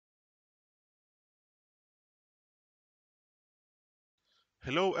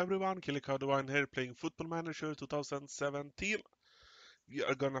Hello everyone, Killikadwine here playing Football Manager 2017. We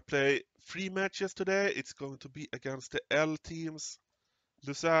are gonna play 3 matches today. It's going to be against the L teams,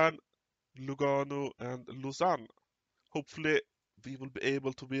 Lucerne, Lugano and Lausanne. Hopefully we will be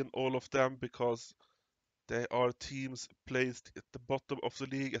able to win all of them because they are teams placed at the bottom of the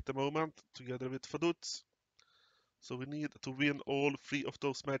league at the moment, together with Vaduz. So we need to win all 3 of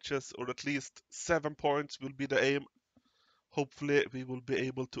those matches, or at least 7 points will be the aim. Hopefully we will be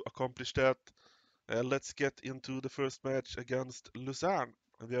able to accomplish that. Let's get into the first match against Lausanne.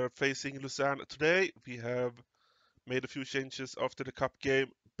 We are facing Lausanne today. We have made a few changes after the cup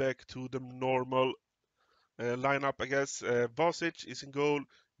game, back to the normal lineup, I guess. Vasic is in goal.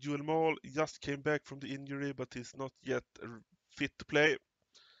 Joel Maul just came back from the injury, but he's not yet fit to play.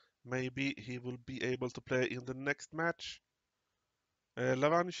 Maybe he will be able to play in the next match.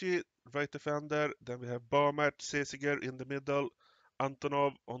 Lavanchi, right defender. Then we have Barmat, Sesiger in the middle.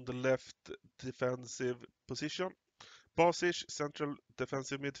 Antonov on the left defensive position. Basic, central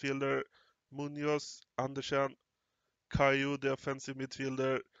defensive midfielder. Munoz, Andersen, Caillou, the offensive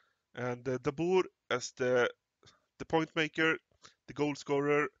midfielder. And Dabour as the point maker, the goal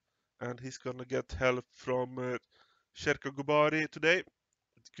scorer. And he's gonna get help from Sherka Gubari today.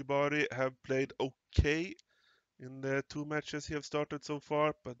 Gubari have played okay in the 2 matches he have started so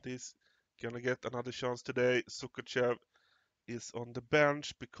far, but he's gonna get another chance today. Sukachev is on the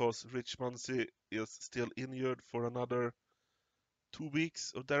bench because Rich Muncy is still injured for another 2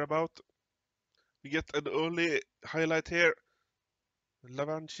 weeks or thereabout. We get an early highlight here.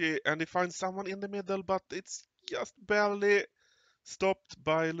 Lavanchi, and he finds someone in the middle, but it's just barely stopped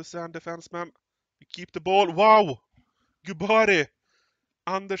by Lucerne defenseman. We keep the ball. Wow! Gubari!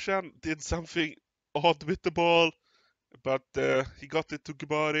 Andersen did something odd with the ball, but he got it to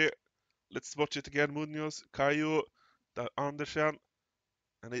Gubari. Let's watch it again. Munoz, Caillou, Andersen,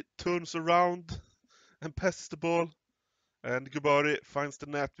 and it turns around and passes the ball. And Gubari finds the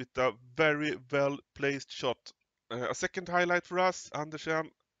net with a very well placed shot. A second highlight for us, Andersen,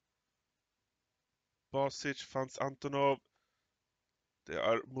 Basic finds Antonov. They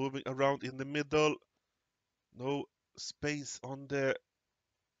are moving around in the middle. No space on the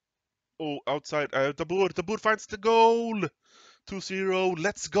outside. Dabour finds the goal. 2-0.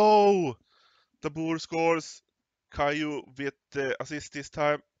 Let's go. Dabour scores. Caillou with the assist this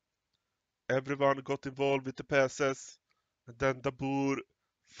time. Everyone got involved with the passes. And then Dabour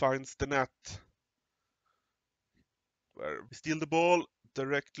finds the net, where we steal the ball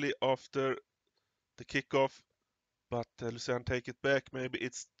directly after the kickoff. But Lucerne take it back. Maybe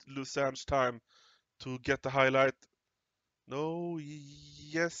it's Lucerne's time to get the highlight. No,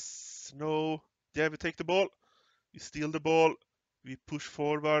 yes, no. Yeah, we take the ball. We steal the ball. We push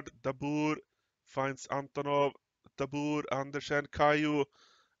forward. Dabour finds Antonov. Dabour, Andersen, Caillou.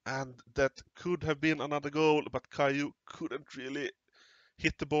 And that could have been another goal, but Caillou couldn't really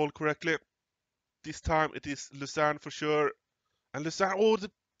hit the ball correctly. This time it is Lucerne for sure. And Lucerne, oh,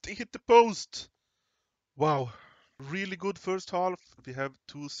 they hit the post. Wow. Really good first half. We have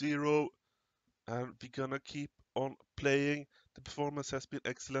 2-0, and we're gonna keep on playing. The performance has been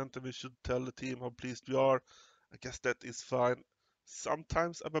excellent, and we should tell the team how pleased we are. I guess that is fine.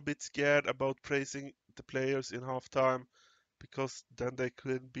 Sometimes I'm a bit scared about praising the players in halftime because then they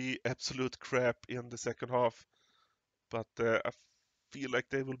could be absolute crap in the second half. But I feel like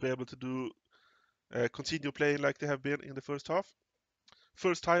they will be able to continue playing like they have been in the first half.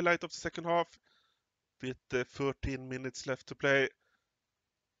 First highlight of the second half with 13 minutes left to play.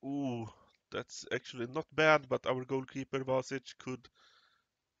 Ooh, that's actually not bad, but our goalkeeper Vasic could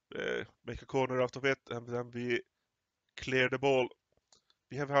make a corner out of it, and then we clear the ball.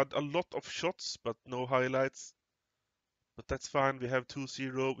 We have had a lot of shots, but no highlights. But that's fine. We have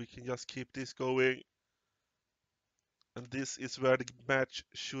 2-0. We can just keep this going. And this is where the match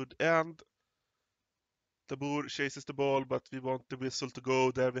should end. Tabur chases the ball, but we want the whistle to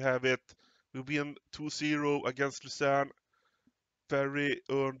go. There we have it. We win 2-0 against Lucerne. Very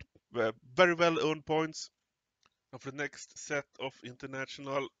well earned points. And for the next set of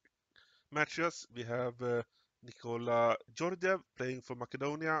international matches, we have Nikola Georgiev playing for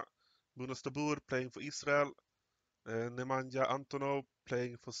Macedonia, Munas Tabur playing for Israel, Nemanja Antonov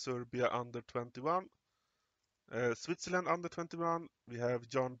playing for Serbia under 21. Switzerland under 21, we have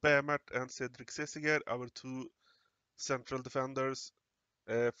John Bemert and Cedric Sesiger, our two central defenders.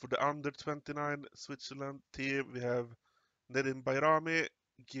 For the under 29 Switzerland team, we have Nedim Bayrami,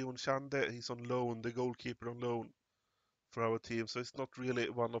 Gion Chande, he's on loan, the goalkeeper on loan for our team, so it's not really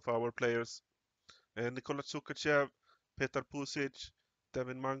one of our players. Nikola Tsukachev, Petar Pusic,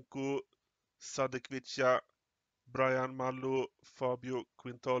 Devin Manku, Sadek Vitya, Brian Mallo, Fabio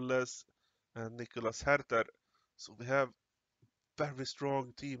Quintoles, and Nicolas Herter. So we have very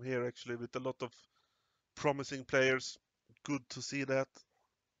strong team here actually with a lot of promising players. Good to see that.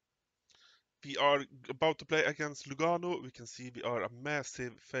 We are about to play against Lugano. We can see we are a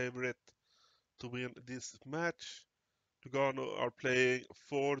massive favorite to win this match. Lugano are playing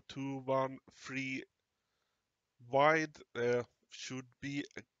 4-2-1-3 wide. Should be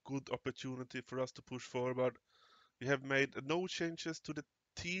a good opportunity for us to push forward. We have made no changes to the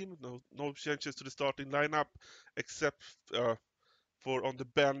team, no changes to the starting lineup, except for on the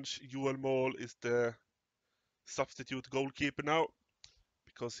bench, Joel Moll is the substitute goalkeeper now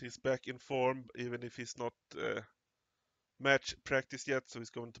because he's back in form, even if he's not match practice yet, so he's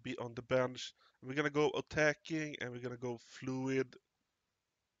going to be on the bench. We're gonna go attacking and we're gonna go fluid.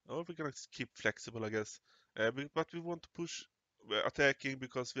 Or we're gonna keep flexible, I guess. But we want to push attacking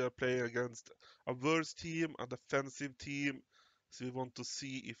because we are playing against a worse team, a defensive team. So we want to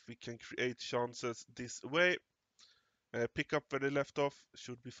see if we can create chances this way. Pick up where they left off,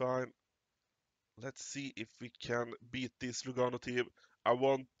 should be fine. Let's see if we can beat this Lugano team. I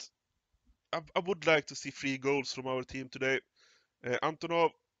would like to see 3 goals from our team today. Antonov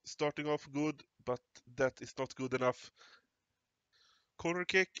starting off good, but that is not good enough. Corner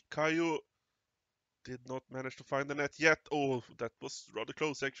kick, Caio did not manage to find the net yet. Oh, that was rather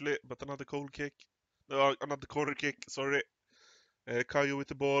close actually, but another goal kick. No, another corner kick, sorry. Caio with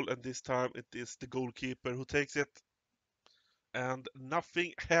the ball, and this time it is the goalkeeper who takes it. And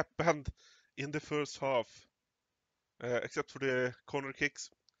nothing happened in the first half, except for the corner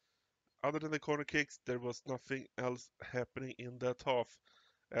kicks. Other than the corner kicks, there was nothing else happening in that half.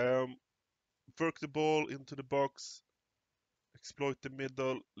 Um, Work the ball into the box, exploit the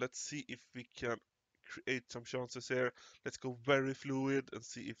middle. Let's see if we can create some chances here. Let's go very fluid and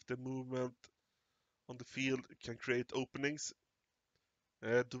see if the movement on the field can create openings.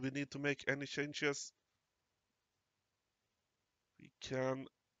 Do we need to make any changes? We can.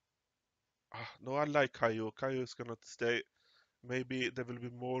 No, I like Kaio. Kaio is gonna stay. Maybe there will be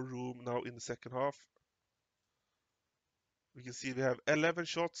more room now in the second half. We can see we have 11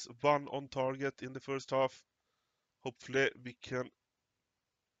 shots, 1 on target in the first half. Hopefully we can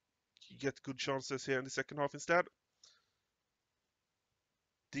get good chances here in the second half instead.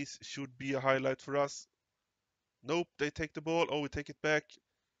 This should be a highlight for us. Nope, they take the ball. Oh, we take it back.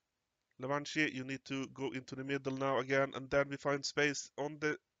 Lavanchi, you need to go into the middle now again, and then we find space on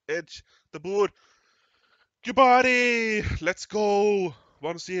the edge. The board. Jabari! Let's go!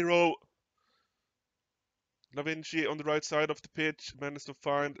 1-0. Lavinci on the right side of the pitch managed to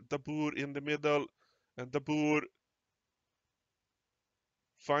find Dabur in the middle, and Dabur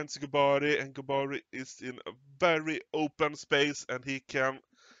finds Gabari, and Gabari is in a very open space, and he can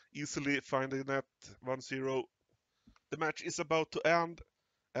easily find the net. 1-0. The match is about to end,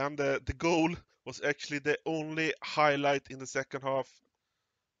 and the goal was actually the only highlight in the second half.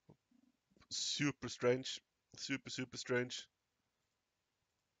 Super strange. Super strange.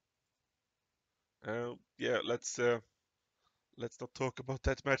 Yeah, let's not talk about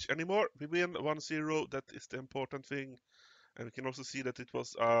that match anymore. We win 1-0. That is the important thing. And we can also see that it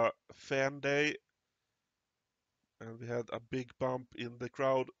was a fan day, and we had a big bump in the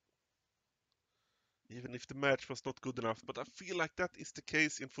crowd, even if the match was not good enough. But I feel like that is the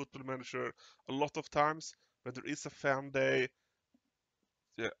case in Football Manager a lot of times. When there is a fan day,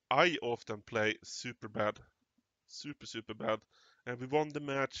 yeah, I often play super bad. Super bad. And we won the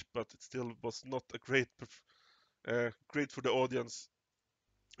match, but it still was not a great for the audience.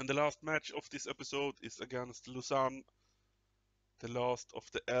 And the last match of this episode is against Lausanne, the last of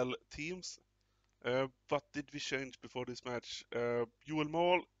the L teams. What did we change before this match? Joel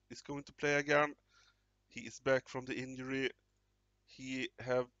Moll is going to play again. He is back from the injury. He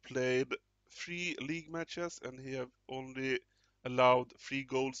have played 3 league matches, and he have only allowed 3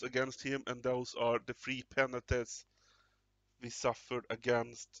 goals against him, and those are the 3 penalties we suffered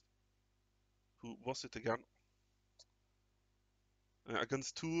against. Who was it again?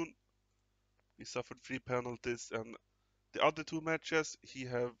 Against Thun, we suffered 3 penalties, and the other 2 matches he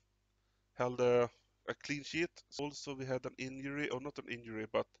have held a clean sheet. Also, we had an injury, or not an injury,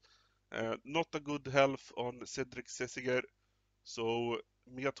 but not a good health on Cedric Sesiger. So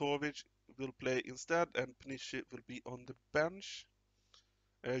Mijatovic will play instead, and Pnishi will be on the bench.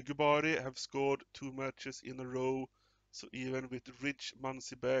 Gubari have scored 2 matches in a row, so even with Rich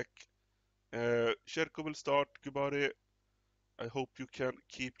Mansi back, Sherko will start. Gubari, I hope you can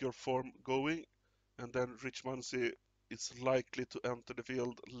keep your form going, and then Rich Mansi is likely to enter the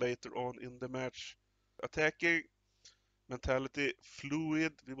field later on in the match. Attacking mentality,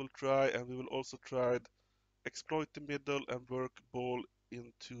 fluid, we will try, and we will also try exploit the middle and work ball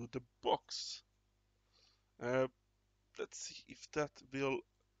into the box. Uh, let's see if that will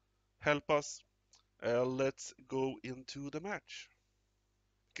help us. Let's go into the match.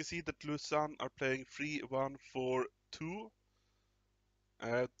 You can see that Lausanne are playing 3-1-4-2.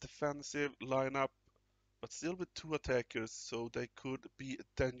 Defensive lineup, but still with two attackers, so they could be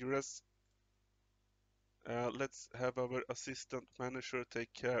dangerous. Let's have our assistant manager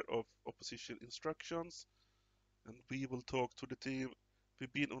take care of opposition instructions, and we will talk to the team.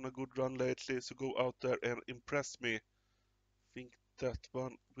 We've been on a good run lately, so go out there and impress me. Think that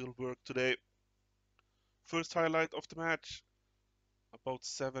one will work today. First highlight of the match, about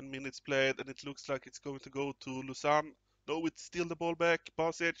 7 minutes played, and it looks like it's going to go to Lausanne. No, it's still the ball back.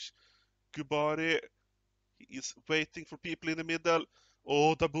 Basic, Gubari, he is waiting for people in the middle.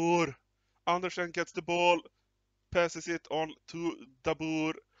 Oh, Dabur. Andersen gets the ball, passes it on to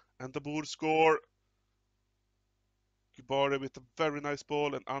Dabur, and Dabur score. Gubari with a very nice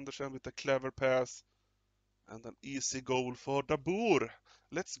ball, and Andersen with a clever pass. And an easy goal for Dabur.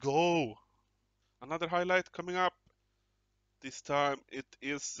 Let's go. Another highlight coming up. This time it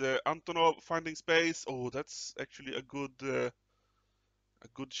is Antonov finding space. Oh, that's actually a good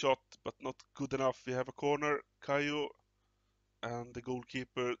shot, but not good enough. We have a corner, Caio, and the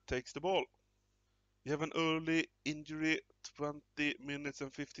goalkeeper takes the ball. We have an early injury, 20 minutes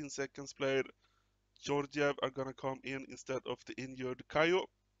and 15 seconds played. Georgiev are gonna come in instead of the injured Caio.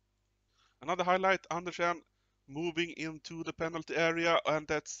 Another highlight, Andersen moving into the penalty area, and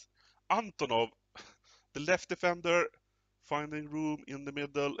that's Antonov, the left defender, finding room in the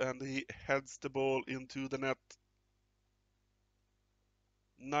middle, and he heads the ball into the net.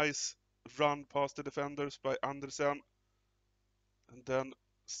 Nice run past the defenders by Andersen. And then,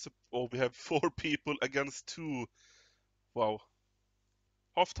 oh, we have 4 people against 2. Wow.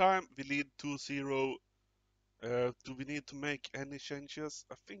 Half time, we lead 2-0. Do we need to make any changes?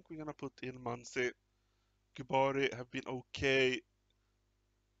 I think we're gonna put in Mansi. Gubari have been okay,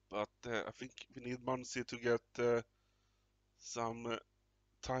 but I think we need Mansi to get some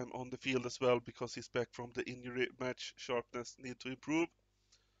time on the field as well, because he's back from the injury. Match sharpness need to improve.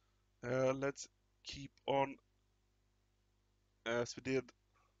 Let's keep on as we did.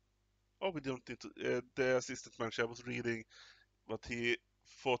 Oh, we don't need to. The assistant manager was reading what he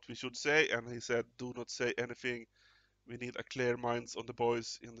thought we should say, and he said, "Do not say anything. We need a clear minds on the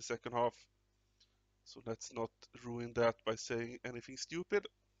boys in the second half. So let's not ruin that by saying anything stupid."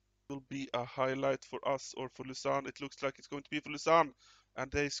 Will be a highlight for us or for Lausanne. It looks like it's going to be for Lausanne,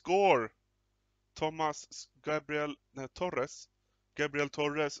 and they score. Thomas Torres. Gabriel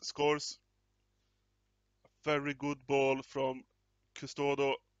Torres scores. A very good ball from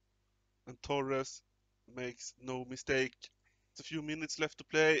Custodo, and Torres makes no mistake. It's a few minutes left to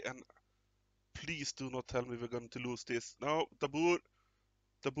play, and please do not tell me we're going to lose this. No, Dabur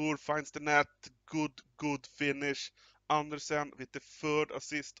finds the net. Good finish. Andersen with the third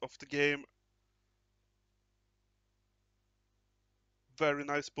assist of the game. Very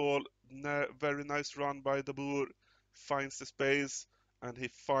nice ball. Very nice run by Dabur. Finds the space, and he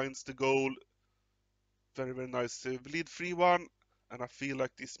finds the goal. Very nice. We lead 3-1, and I feel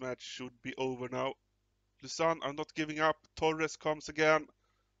like this match should be over now. Lausanne are not giving up. Torres comes again.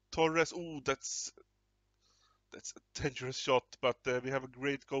 Torres, ooh, that's a dangerous shot, but we have a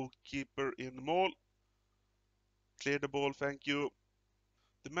great goalkeeper in the mall. Clear the ball, thank you.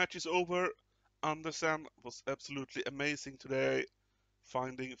 The match is over. Andersen was absolutely amazing today,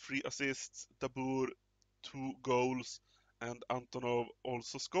 finding 3 assists, Dabur 2 goals, and Antonov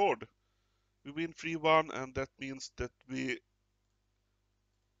also scored. We win 3-1, and that means that we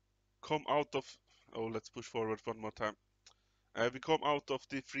come out of... Oh, let's push forward one more time. We come out of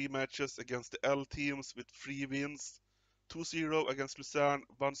the 3 matches against the L teams with 3 wins. 2-0 against Lucerne,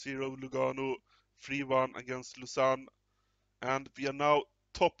 1-0 Lugano, 3-1 against Lausanne. And we are now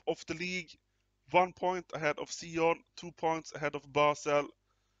top of the league. 1 point ahead of Sion, 2 points ahead of Basel,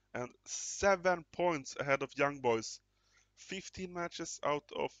 and 7 points ahead of Young Boys. 15 matches out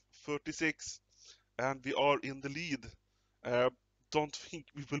of 36, and we are in the lead. Uh, don't think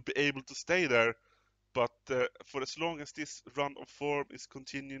we will be able to stay there, but for as long as this run of form is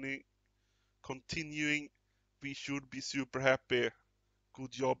continuing, we should be super happy.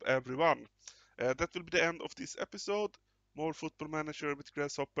 Good job, everyone. That will be the end of this episode. More Football Manager with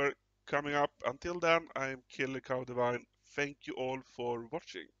Grasshopper coming up. Until then, I am Killer Cow Divine. Thank you all for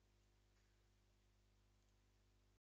watching.